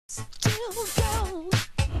will go.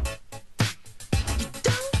 You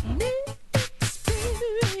don't need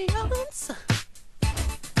experience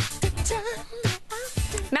to tell me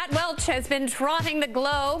Matt Welch has been trotting the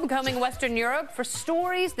globe, combing Western Europe for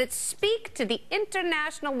stories that speak to the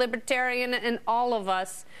international libertarian in all of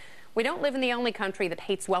us. We don't live in the only country that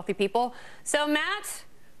hates wealthy people. So, Matt,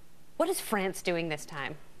 what is France doing this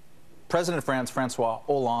time? President of France, Francois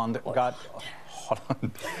Hollande, got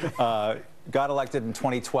elected in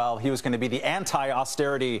 2012. He was going to be the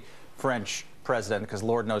anti-austerity French president because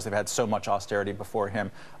Lord knows they've had so much austerity before him.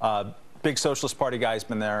 Big Socialist Party guy's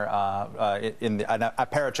been there a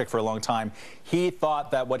parachick for a long time. He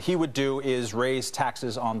thought that what he would do is raise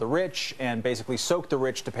taxes on the rich and basically soak the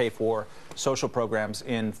rich to pay for social programs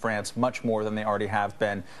in France much more than they already have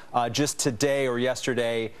been. Just today or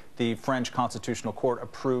yesterday, the French Constitutional Court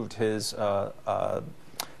approved his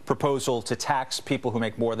proposal to tax people who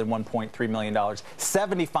make more than $1.3 million, 75%.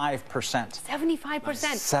 75%?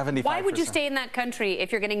 75%. Why would you stay in that country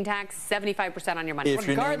if you're getting taxed 75% on your money,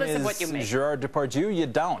 regardless of what you make? If your name is Gerard Depardieu, you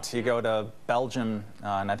don't. You go to Belgium,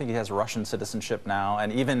 and I think he has Russian citizenship now,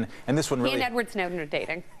 and this one really... He and Edward Snowden are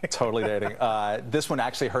dating. Totally dating. This one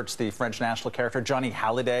actually hurts the French national character, Johnny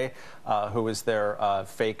Hallyday, who is their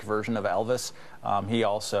fake version of Elvis. He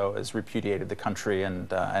also has repudiated the country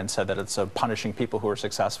and said that it's punishing people who are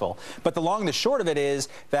successful. But the long and the short of it is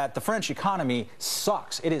that the French economy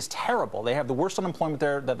sucks. It is terrible. They have the worst unemployment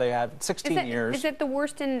there that they had 16 years. Is it the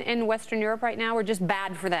worst in Western Europe right now, or just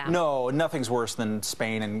bad for them? No, nothing's worse than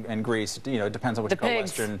Spain and Greece. You know, it depends on what you call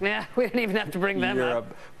Western. Yeah, we don't even have to bring them Europe.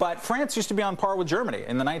 up. But France used to be on par with Germany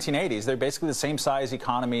in the 1980s. They're basically the same size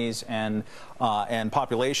economies and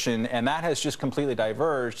population, and that has just completely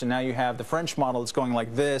diverged. And now you have the French model that's going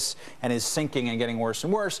like this and is sinking and getting worse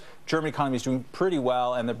and worse. German economy is doing pretty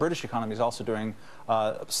well, and the British economy is also doing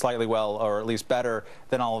slightly well, or at least better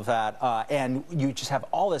than all of that. And you just have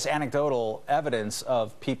all this anecdotal evidence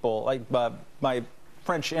of people like my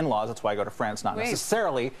French in-laws. That's why I go to France, not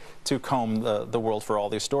necessarily to comb the world for all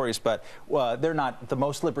these stories, but they're not the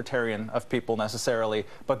most libertarian of people necessarily,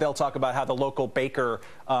 but they'll talk about how the local baker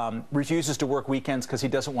refuses to work weekends because he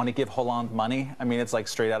doesn't want to give Hollande money. I mean, it's like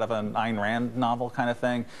straight out of an Ayn Rand novel kind of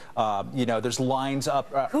thing. You know, there's lines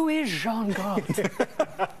up. Who is Jean Gaunt?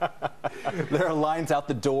 There are lines out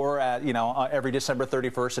the door at, you know, every December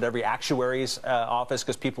 31st at every actuary's office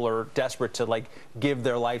because people are desperate to, like, give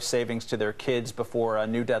their life savings to their kids before a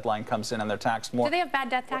new deadline comes in and they're taxed more. Do they have bad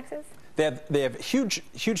death taxes? They have huge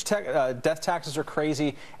death taxes are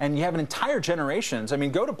crazy, and you have entire generations. I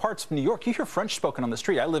mean, go to parts of New York, you hear French spoken on the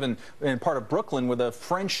street. I live in part of Brooklyn with a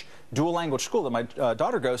French dual language school that my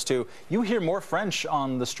daughter goes to. You hear more French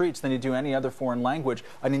on the streets than you do any other foreign language.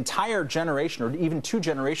 An entire generation, or even two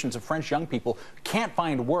generations of French young people can't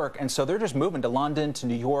find work, and so they're just moving to London, to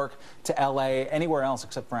New York, to LA, anywhere else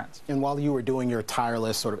except France. And while you were doing your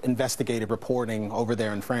tireless sort of investigative reporting over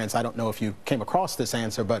there in France, I don't know if you came across this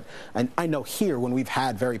answer, but I know here, when we've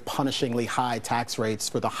had very punishingly high tax rates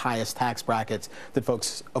for the highest tax brackets, that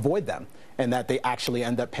folks avoid them and that they actually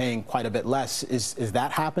end up paying quite a bit less. Is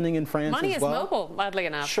that happening in France Money as well? is mobile, oddly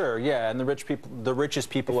enough. Sure, yeah, and the richest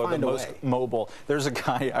people are the most mobile. There's a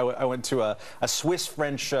guy, I went to a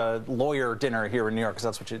Swiss-French lawyer dinner here in New York, because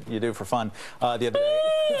that's what you do for fun, the other day.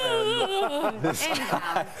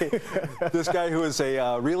 This guy who is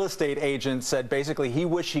a real estate agent said basically he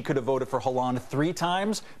wished he could have voted for Hollande 3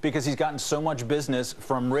 times because he's gotten so much business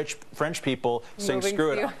from rich French people saying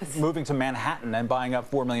screw it, moving to Manhattan and buying up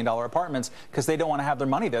 $4 million apartments because they don't want to have their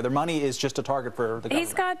money there. Their money is just a target for the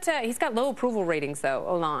government. He's got low approval ratings, though,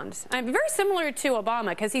 Hollande. Very similar to Obama,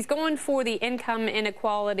 because he's going for the income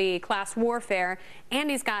inequality, class warfare, and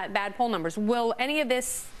he's got bad poll numbers. Will any of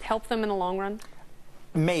this help them in the long run?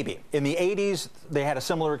 Maybe. In the 80s, they had a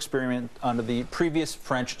similar experiment under the previous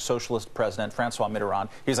French socialist president, Francois Mitterrand.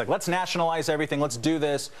 He's like, let's nationalize everything, let's do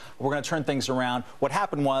this, we're going to turn things around. What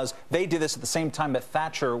happened was they did this at the same time that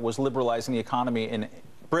Thatcher was liberalizing the economy in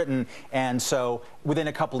Britain, and so within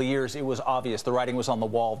a couple of years it was obvious, the writing was on the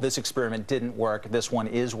wall, this experiment didn't work, this one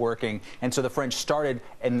is working, and so the French started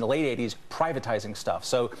in the late 80s privatizing stuff.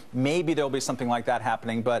 So maybe there'll be something like that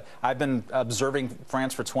happening, but I've been observing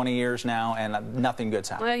France for 20 years now and nothing good's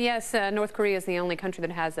happening. Well, yes, North Korea is the only country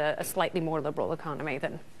that has a slightly more liberal economy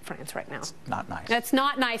than France right now. It's not nice. That's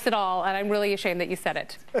not nice at all, and I'm really ashamed that you said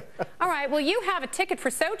it. All right, well, you have a ticket for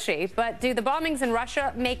Sochi, but do the bombings in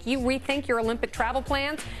Russia make you rethink your Olympic travel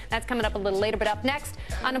plans? That's coming up a little later, but up next,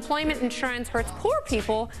 unemployment insurance hurts poor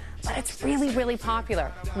people, but it's really, really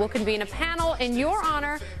popular. We'll convene a panel in your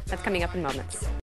honor. That's coming up in moments.